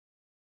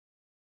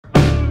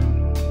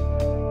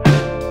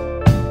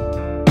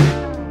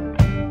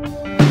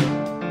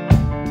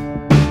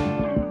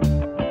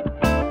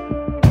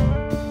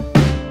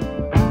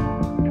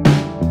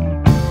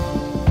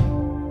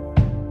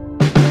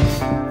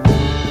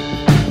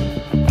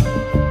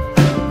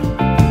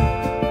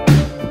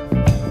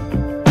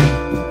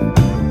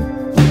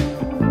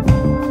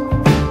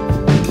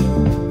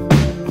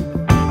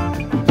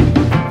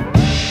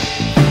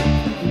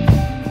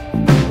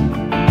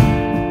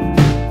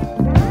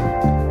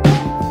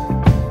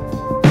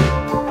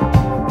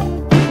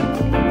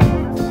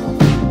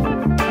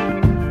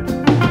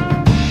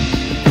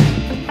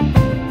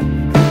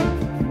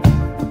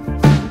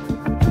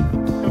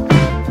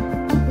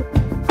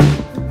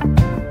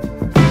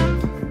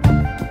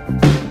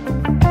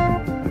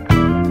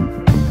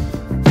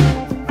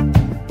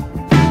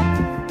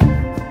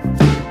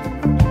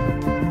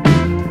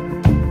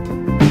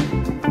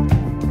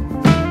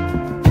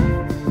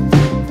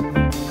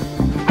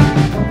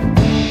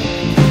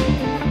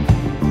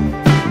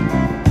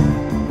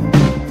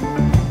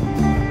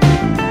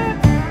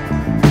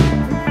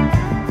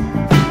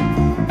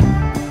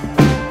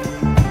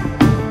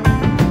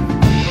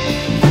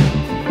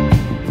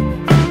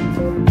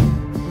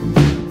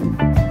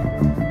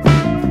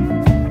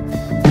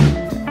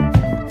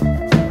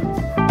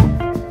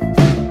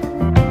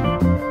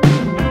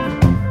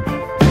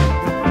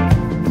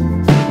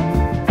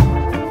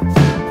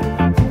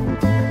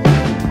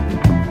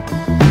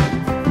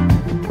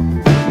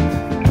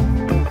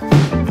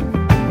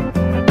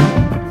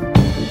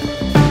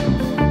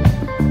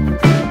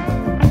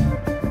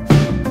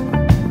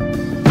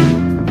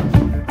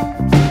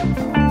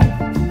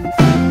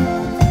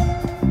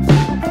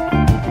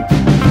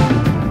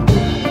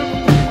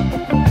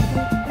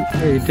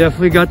you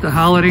definitely got the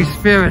holiday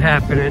spirit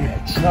happening.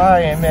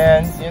 Trying,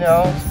 man. You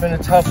know, it's been a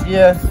tough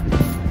year.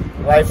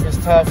 Life is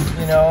tough,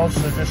 you know,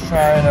 so just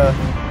trying to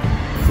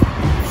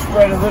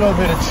spread a little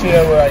bit of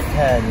cheer where I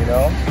can, you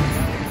know.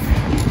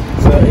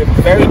 It's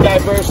a very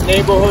diverse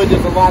neighborhood.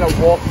 There's a lot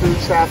of walk-through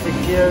traffic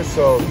here,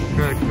 so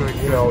Good.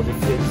 you know, the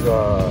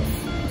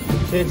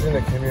kids in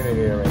the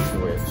community are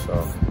into it,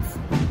 so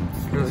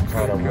it's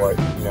kind of what,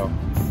 you know,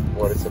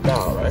 what it's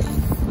about, right?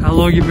 How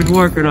long you been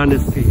working on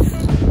this piece?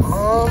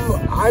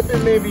 I've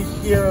been maybe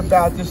here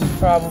about, this is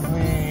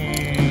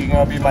probably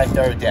gonna be my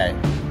third day.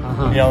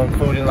 You know,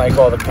 including like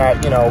all the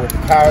with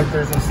the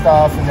characters and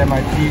stuff, and then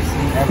my piece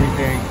and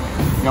everything.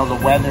 You know, the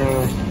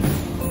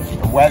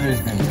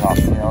weather's been tough,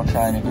 you know,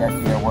 trying to get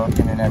here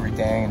working and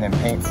everything, and then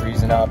paint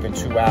freezing up in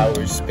 2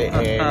 hours,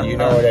 spitting, you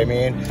know what I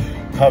mean?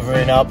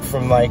 Covering up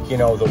from like, you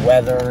know, the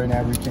weather and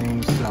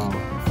everything, so,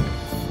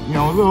 you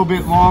know, a little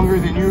bit longer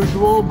than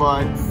usual,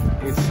 but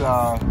it's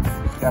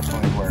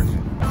definitely worth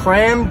it.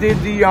 Cram did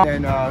the,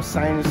 and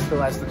Sinus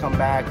still has to come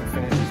back and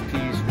finish his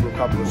piece, do a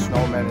couple of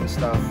snowmen and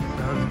stuff.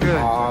 Sounds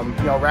good.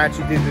 You know,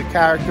 Ratchet did the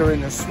character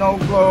in the snow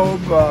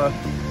globe,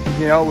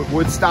 you know, with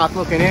Woodstock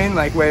looking in,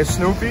 like where's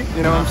Snoopy,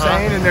 you know what I'm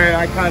saying? And then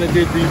I kind of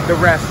did the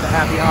rest, the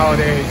Happy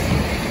Holidays,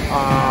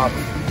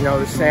 you know,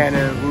 the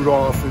Santa,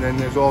 Rudolph, and then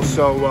there's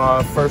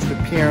also first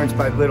appearance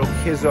by Little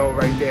Kizzo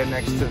right there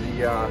next to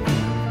the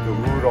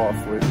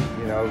Rudolph with,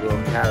 you know, the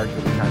little character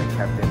we kind of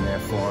kept in there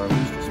for him,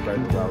 just to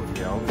spread the love,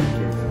 you know, for the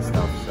kids and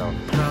stuff, so.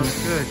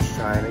 Sounds good. Just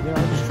trying to, you know,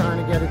 just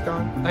trying to get it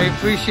done. I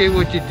appreciate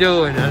what you're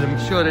doing, and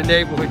I'm sure the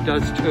neighborhood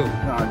does too.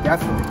 No,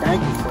 definitely.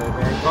 Thank you for it,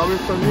 man. Coming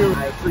from you,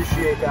 I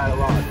appreciate that a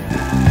lot,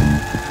 man.